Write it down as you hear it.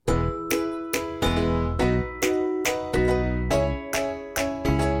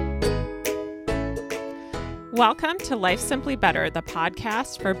Welcome to Life Simply Better, the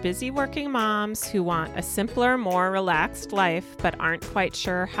podcast for busy working moms who want a simpler, more relaxed life but aren't quite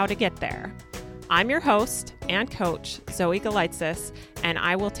sure how to get there. I'm your host and coach, Zoe Galitzis, and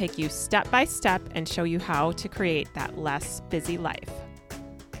I will take you step by step and show you how to create that less busy life.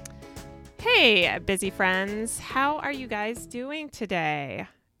 Hey, busy friends, how are you guys doing today?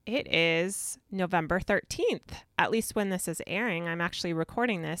 It is November 13th, at least when this is airing. I'm actually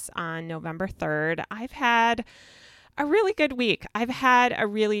recording this on November 3rd. I've had a really good week. I've had a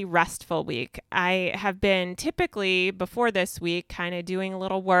really restful week. I have been typically before this week kind of doing a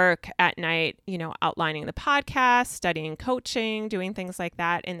little work at night, outlining the podcast, studying coaching, doing things like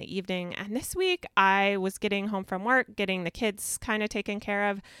that in the evening. And this week I was getting home from work, getting the kids kind of taken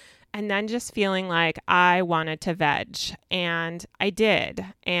care of, and then just feeling like I wanted to veg. And I did.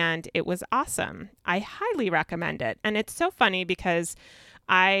 And it was awesome. I highly recommend it. And it's so funny because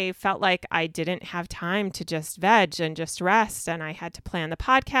I felt like I didn't have time to just veg and just rest. And I had to plan the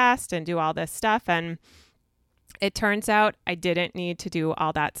podcast and do all this stuff. And it turns out I didn't need to do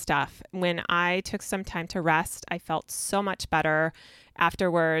all that stuff. When I took some time to rest, I felt so much better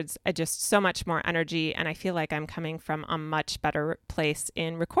afterwards. I just so much more energy. And I feel like I'm coming from a much better place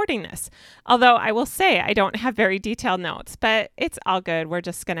in recording this. Although I will say I don't have very detailed notes, but it's all good. We're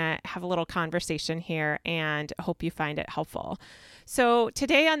just going to have a little conversation here and hope you find it helpful. So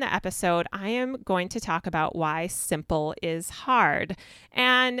today on the episode, I am going to talk about why simple is hard.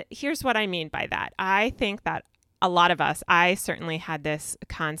 And here's what I mean by that. I think that a lot of us, I certainly had this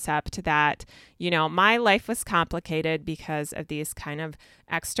concept that, my life was complicated because of these kind of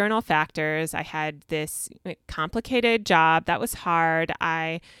external factors. I had this complicated job that was hard.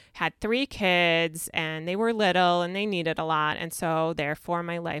 I had 3 kids and they were little and they needed a lot. And so therefore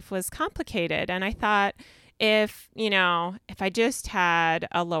my life was complicated. And I thought, if I just had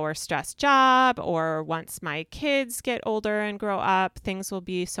a lower stress job, or once my kids get older and grow up, things will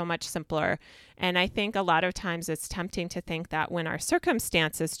be so much simpler. And I think a lot of times it's tempting to think that when our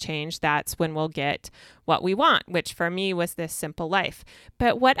circumstances change, that's when we'll get what we want, which for me was this simple life.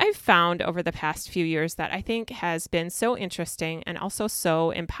 But what I've found over the past few years that I think has been so interesting and also so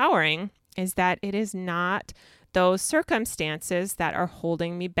empowering is that it is not those circumstances that are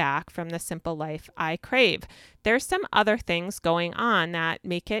holding me back from the simple life I crave. There's some other things going on that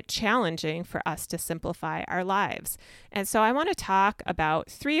make it challenging for us to simplify our lives. And so I want to talk about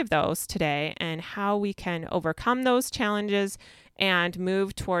 3 of those today and how we can overcome those challenges and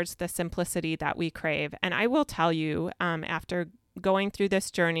move towards the simplicity that we crave. And I will tell you, after going through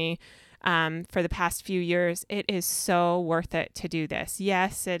this journey, for the past few years, it is so worth it to do this.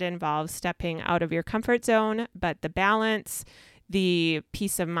 Yes, it involves stepping out of your comfort zone, but the balance, the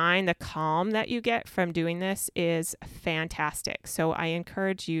peace of mind, the calm that you get from doing this is fantastic. So I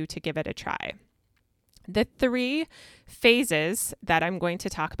encourage you to give it a try. The 3 phases that I'm going to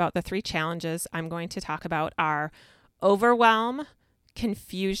talk about, the 3 challenges I'm going to talk about are overwhelm,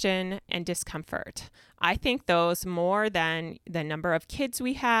 confusion, and discomfort. I think those, more than the number of kids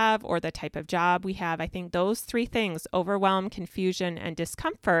we have or the type of job we have, I think those 3 things, overwhelm, confusion, and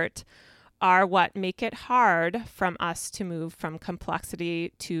discomfort, are what make it hard from us to move from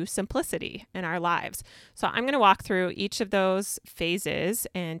complexity to simplicity in our lives. So I'm going to walk through each of those phases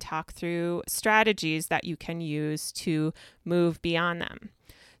and talk through strategies that you can use to move beyond them.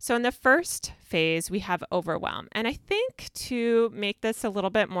 So in the first phase, we have overwhelm. And I think to make this a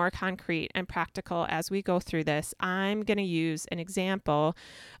little bit more concrete and practical as we go through this, I'm going to use an example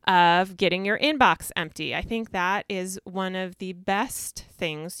of getting your inbox empty. I think that is one of the best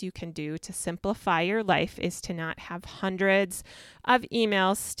things you can do to simplify your life, is to not have hundreds of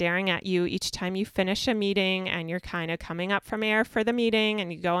emails staring at you each time you finish a meeting and you're kind of coming up from air for the meeting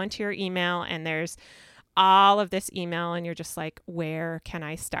and you go into your email and there's all of this email and you're just like, where can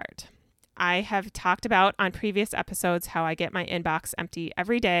I start? I have talked about on previous episodes how I get my inbox empty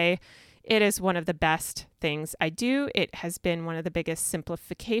every day. It is one of the best things I do. It has been one of the biggest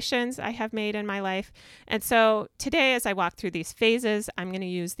simplifications I have made in my life. And so today, as I walk through these phases, I'm going to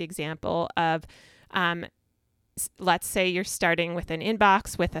use the example of let's say you're starting with an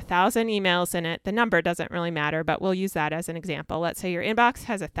inbox with 1,000 emails in it. The number doesn't really matter, but we'll use that as an example. Let's say your inbox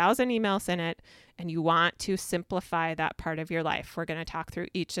has 1,000 emails in it and you want to simplify that part of your life. We're going to talk through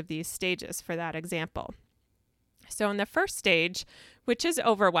each of these stages for that example. So in the first stage, which is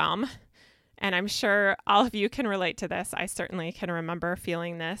overwhelm, and I'm sure all of you can relate to this. I certainly can remember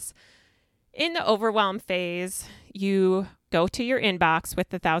feeling this. In the overwhelm phase, you go to your inbox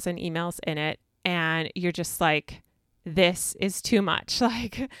with 1,000 emails in it, and you're just like, this is too much,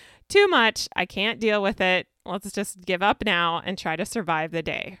 too much. I can't deal with it. Let's just give up now and try to survive the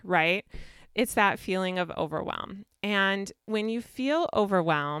day, right? It's that feeling of overwhelm. And when you feel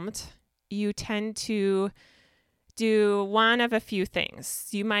overwhelmed, you tend to do one of a few things.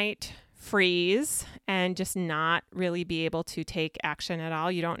 You might freeze and just not really be able to take action at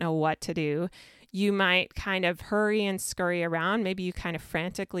all. You don't know what to do. You might kind of hurry and scurry around. Maybe you kind of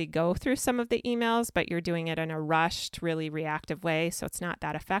frantically go through some of the emails, but you're doing it in a rushed, really reactive way, so it's not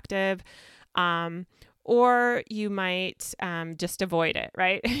that effective. Or you might just avoid it,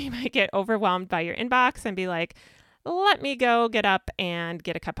 right? You might get overwhelmed by your inbox and be like, let me go get up and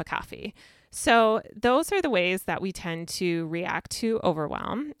get a cup of coffee. So those are the ways that we tend to react to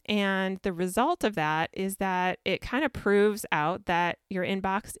overwhelm. And the result of that is that it kind of proves out that your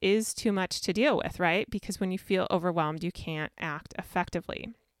inbox is too much to deal with, right? Because when you feel overwhelmed, you can't act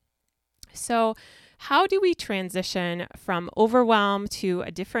effectively. So how do we transition from overwhelm to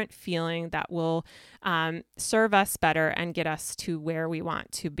a different feeling that will serve us better and get us to where we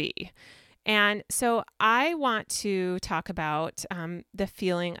want to be? And so I want to talk about the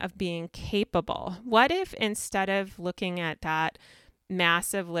feeling of being capable. What if instead of looking at that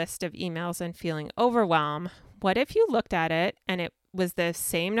massive list of emails and feeling overwhelmed, what if you looked at it and it was the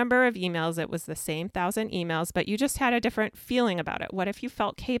same number of emails, it was the same 1,000 emails, but you just had a different feeling about it? What if you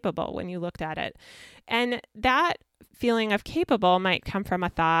felt capable when you looked at it? And that feeling of capable might come from a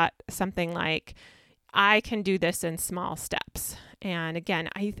thought, something like, I can do this in small steps. And again,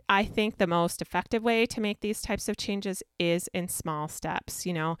 I think the most effective way to make these types of changes is in small steps,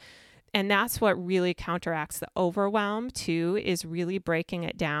 and that's what really counteracts the overwhelm too, is really breaking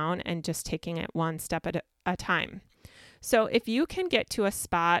it down and just taking it one step at a time. So if you can get to a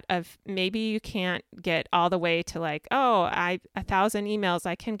spot of maybe you can't get all the way to like, 1,000 emails,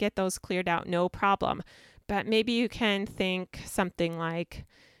 I can get those cleared out, no problem. But maybe you can think something like,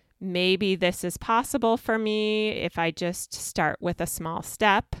 maybe this is possible for me if I just start with a small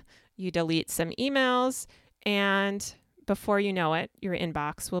step. You delete some emails, and before you know it, your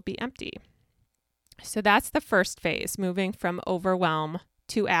inbox will be empty. So that's the first phase, moving from overwhelm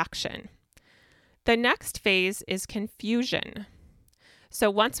to action. The next phase is confusion.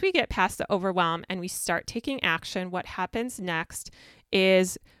 So once we get past the overwhelm and we start taking action, what happens next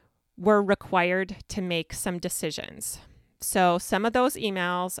is we're required to make some decisions. So some of those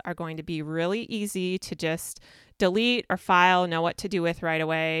emails are going to be really easy to just delete or file, know what to do with right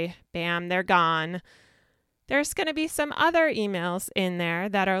away. Bam, they're gone. There's going to be some other emails in there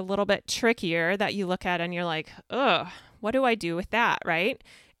that are a little bit trickier that you look at and you're like, what do I do with that, right?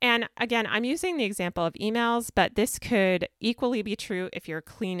 And again, I'm using the example of emails, but this could equally be true if you're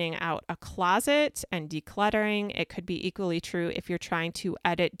cleaning out a closet and decluttering. It could be equally true if you're trying to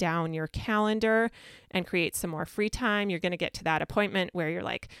edit down your calendar and create some more free time. You're going to get to that appointment where you're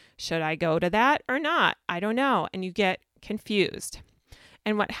like, should I go to that or not? I don't know. And you get confused.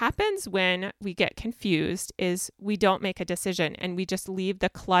 And what happens when we get confused is we don't make a decision and we just leave the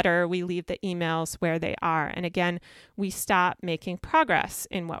clutter, we leave the emails where they are. And again, we stop making progress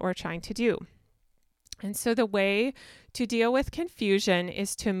in what we're trying to do. And so the way to deal with confusion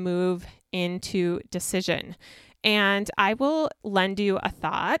is to move into decision. And I will lend you a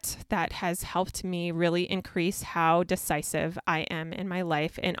thought that has helped me really increase how decisive I am in my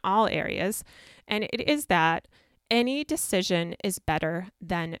life in all areas. And it is that any decision is better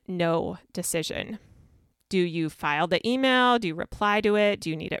than no decision. Do you file the email? Do you reply to it? Do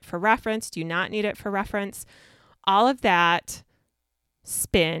you need it for reference? Do you not need it for reference? All of that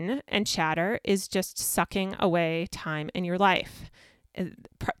spin and chatter is just sucking away time in your life.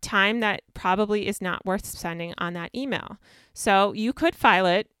 Time that probably is not worth spending on that email. So you could file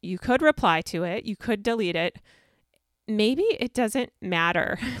it, you could reply to it, you could delete it. Maybe it doesn't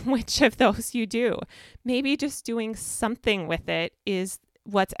matter which of those you do. Maybe just doing something with it is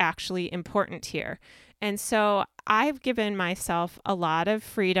what's actually important here. And so I've given myself a lot of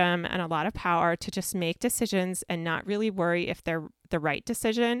freedom and a lot of power to just make decisions and not really worry if they're the right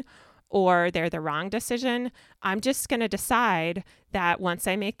decision or they're the wrong decision. I'm just going to decide that once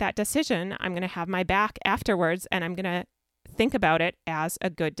I make that decision, I'm going to have my back afterwards and I'm going to think about it as a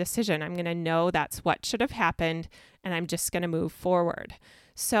good decision. I'm going to know that's what should have happened and I'm just going to move forward.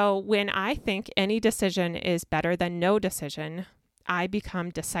 So when I think any decision is better than no decision, I become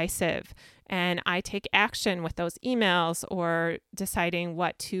decisive and I take action with those emails or deciding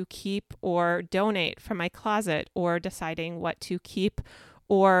what to keep or donate from my closet or deciding what to keep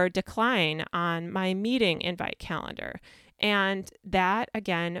or decline on my meeting invite calendar. And that,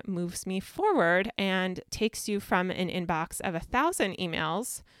 again, moves me forward and takes you from an inbox of 1,000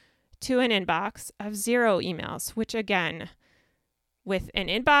 emails to an inbox of 0 emails, which again, with an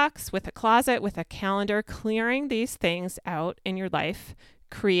inbox, with a closet, with a calendar, clearing these things out in your life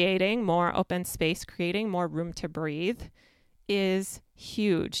creating more open space, creating more room to breathe is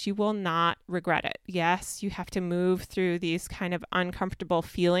huge. You will not regret it. Yes, you have to move through these kind of uncomfortable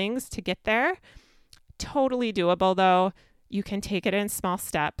feelings to get there. Totally doable though. You can take it in small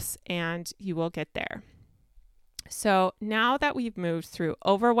steps and you will get there. So now that we've moved through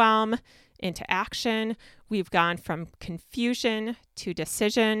overwhelm into action, we've gone from confusion to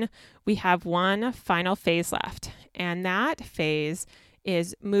decision, we have one final phase left. And that phase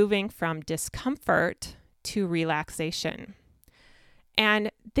is moving from discomfort to relaxation.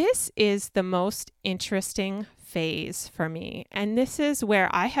 And this is the most interesting phase for me. And this is where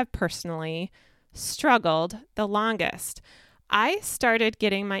I have personally struggled the longest. I started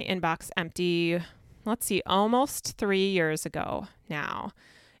getting my inbox empty, almost 3 years ago now.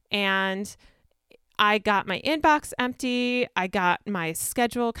 And I got my inbox empty. I got my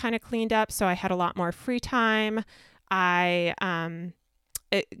schedule kind of cleaned up, so I had a lot more free time. I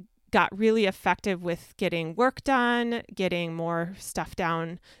got really effective with getting work done, getting more stuff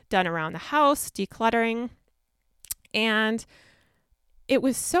done around the house, decluttering. And it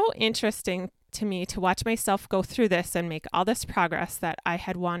was so interesting to me to watch myself go through this and make all this progress that I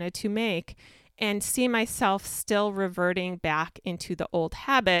had wanted to make and see myself still reverting back into the old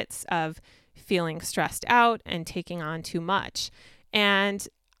habits of feeling stressed out and taking on too much. And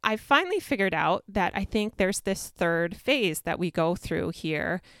I finally figured out that I think there's this third phase that we go through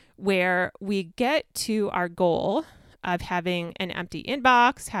here where we get to our goal of having an empty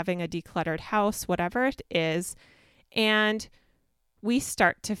inbox, having a decluttered house, whatever it is, and we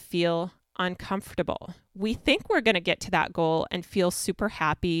start to feel uncomfortable. We think we're going to get to that goal and feel super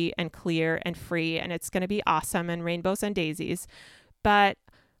happy and clear and free, and it's going to be awesome and rainbows and daisies. But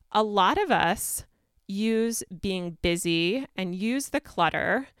a lot of us use being busy and use the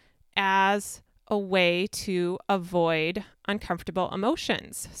clutter as a way to avoid uncomfortable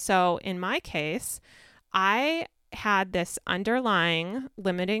emotions. So in my case, I had this underlying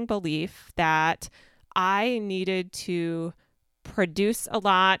limiting belief that I needed to produce a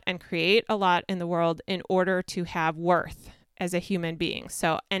lot and create a lot in the world in order to have worth as a human being.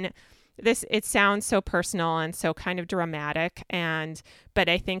 So, and this, it sounds so personal and so kind of dramatic, but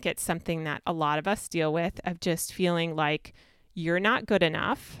I think it's something that a lot of us deal with, of just feeling like you're not good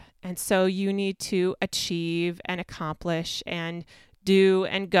enough. And so you need to achieve and accomplish and do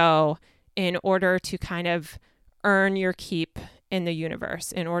and go in order to kind of earn your keep in the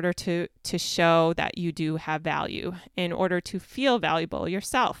universe, in order to show that you do have value, in order to feel valuable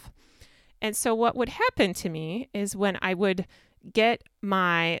yourself. And so what would happen to me is when I would get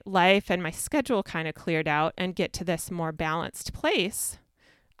my life and my schedule kind of cleared out and get to this more balanced place,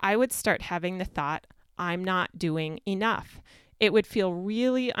 I would start having the thought, I'm not doing enough. It would feel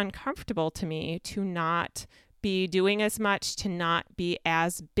really uncomfortable to me to not be doing as much, to not be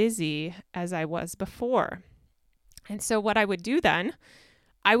as busy as I was before. And so what I would do then,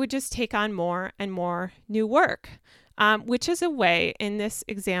 I would just take on more and more new work, which is a way in this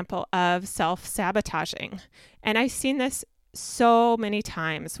example of self-sabotaging. And I've seen this so many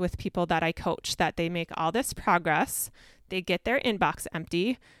times with people that I coach, that they make all this progress, they get their inbox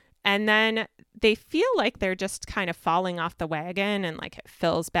empty, and then they feel like they're just kind of falling off the wagon, and like it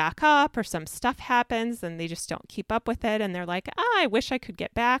fills back up or some stuff happens and they just don't keep up with it. And they're like, I wish I could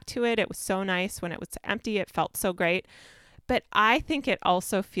get back to it. It was so nice when it was empty. It felt so great. But I think it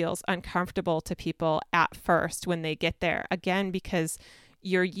also feels uncomfortable to people at first when they get there, again, because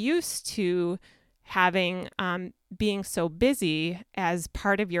you're used to having being so busy as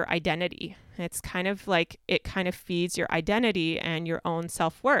part of your identity. It's kind of like it kind of feeds your identity and your own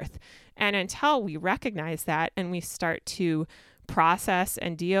self-worth. And until we recognize that and we start to process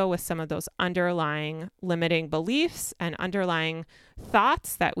and deal with some of those underlying limiting beliefs and underlying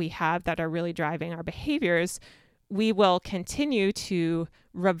thoughts that we have that are really driving our behaviors, we will continue to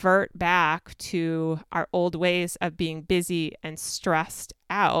revert back to our old ways of being busy and stressed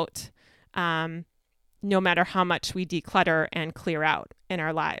out, no matter how much we declutter and clear out in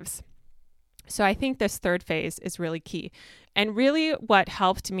our lives. So I think this third phase is really key. And really what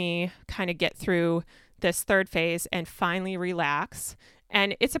helped me kind of get through this third phase and finally relax,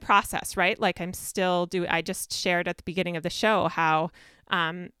 and it's a process, right? Like I just shared at the beginning of the show how,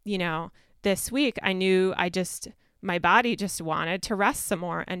 this week I knew my body just wanted to rest some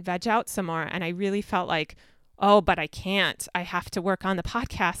more and veg out some more. And I really felt like, oh, but I can't. I have to work on the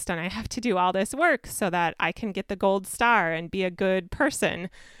podcast and I have to do all this work so that I can get the gold star and be a good person.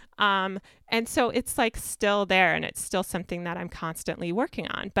 And so it's like still there, and it's still something that I'm constantly working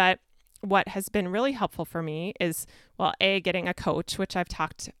on. But what has been really helpful for me is, well, getting a coach, which I've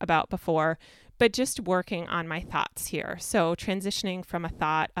talked about before, but just working on my thoughts here. So transitioning from a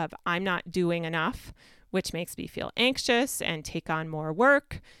thought of I'm not doing enough, which makes me feel anxious and take on more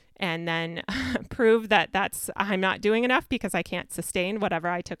work, and then prove that I'm not doing enough because I can't sustain whatever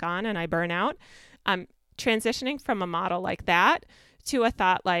I took on and I burn out. Transitioning from a model like that to a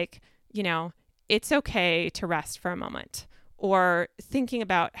thought like, it's okay to rest for a moment, or thinking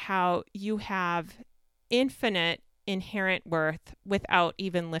about how you have infinite inherent worth without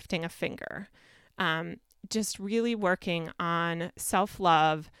even lifting a finger. Just really working on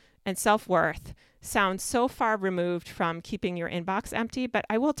self-love and self-worth sounds so far removed from keeping your inbox empty, but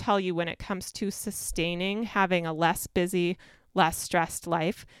I will tell you, when it comes to sustaining having a less busy, less stressed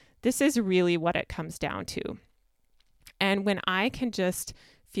life, this is really what it comes down to. And when I can just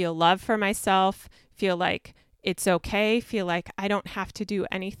feel love for myself, feel like it's okay, feel like I don't have to do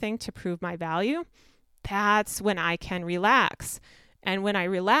anything to prove my value, that's when I can relax. And when I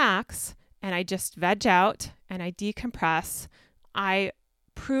relax and I just veg out and I decompress, I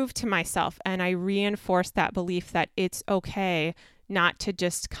prove to myself and I reinforce that belief that it's okay not to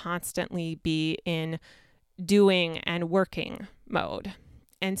just constantly be in doing and working mode.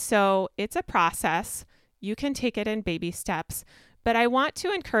 And so it's a process. You can take it in baby steps, but I want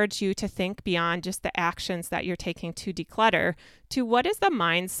to encourage you to think beyond just the actions that you're taking to declutter to what is the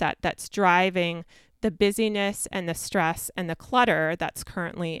mindset that's driving the busyness and the stress and the clutter that's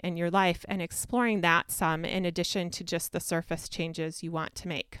currently in your life, and exploring that some in addition to just the surface changes you want to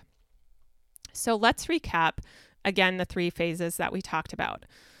make. So let's recap again the 3 phases that we talked about.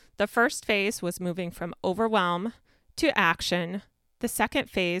 The first phase was moving from overwhelm to action. The second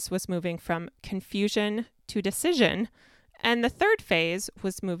phase was moving from confusion to decision. And the third phase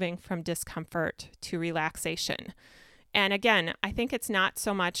was moving from discomfort to relaxation. And again, I think it's not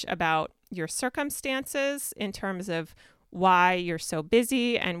so much about your circumstances in terms of why you're so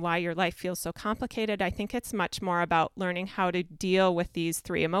busy and why your life feels so complicated. I think it's much more about learning how to deal with these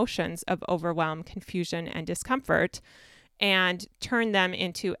 3 emotions of overwhelm, confusion, and discomfort, and turn them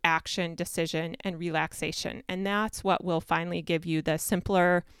into action, decision, and relaxation. And that's what will finally give you the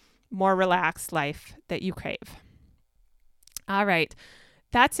simpler, more relaxed life that you crave. All right,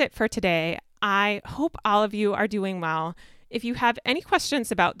 that's it for today. I hope all of you are doing well. If you have any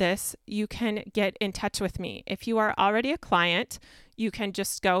questions about this, you can get in touch with me. If you are already a client, you can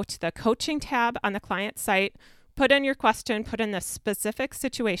just go to the coaching tab on the client site, put in your question, put in the specific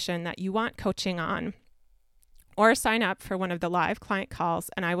situation that you want coaching on, or sign up for one of the live client calls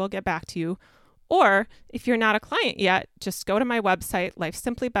and I will get back to you. Or if you're not a client yet, just go to my website,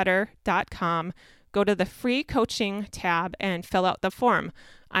 lifesimplybetter.com, go to the free coaching tab and fill out the form.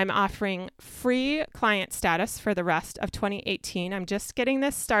 I'm offering free client status for the rest of 2018. I'm just getting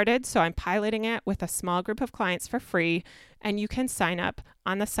this started, so I'm piloting it with a small group of clients for free, and you can sign up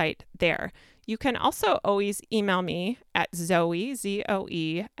on the site there. You can also always email me at Zoe,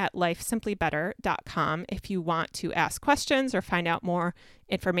 Z-O-E, at lifesimplybetter.com if you want to ask questions or find out more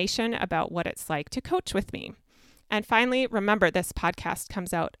information about what it's like to coach with me. And finally, remember, this podcast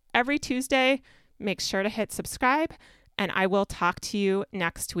comes out every Tuesday. Make sure to hit subscribe, and I will talk to you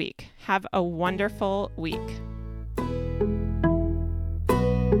next week. Have a wonderful week.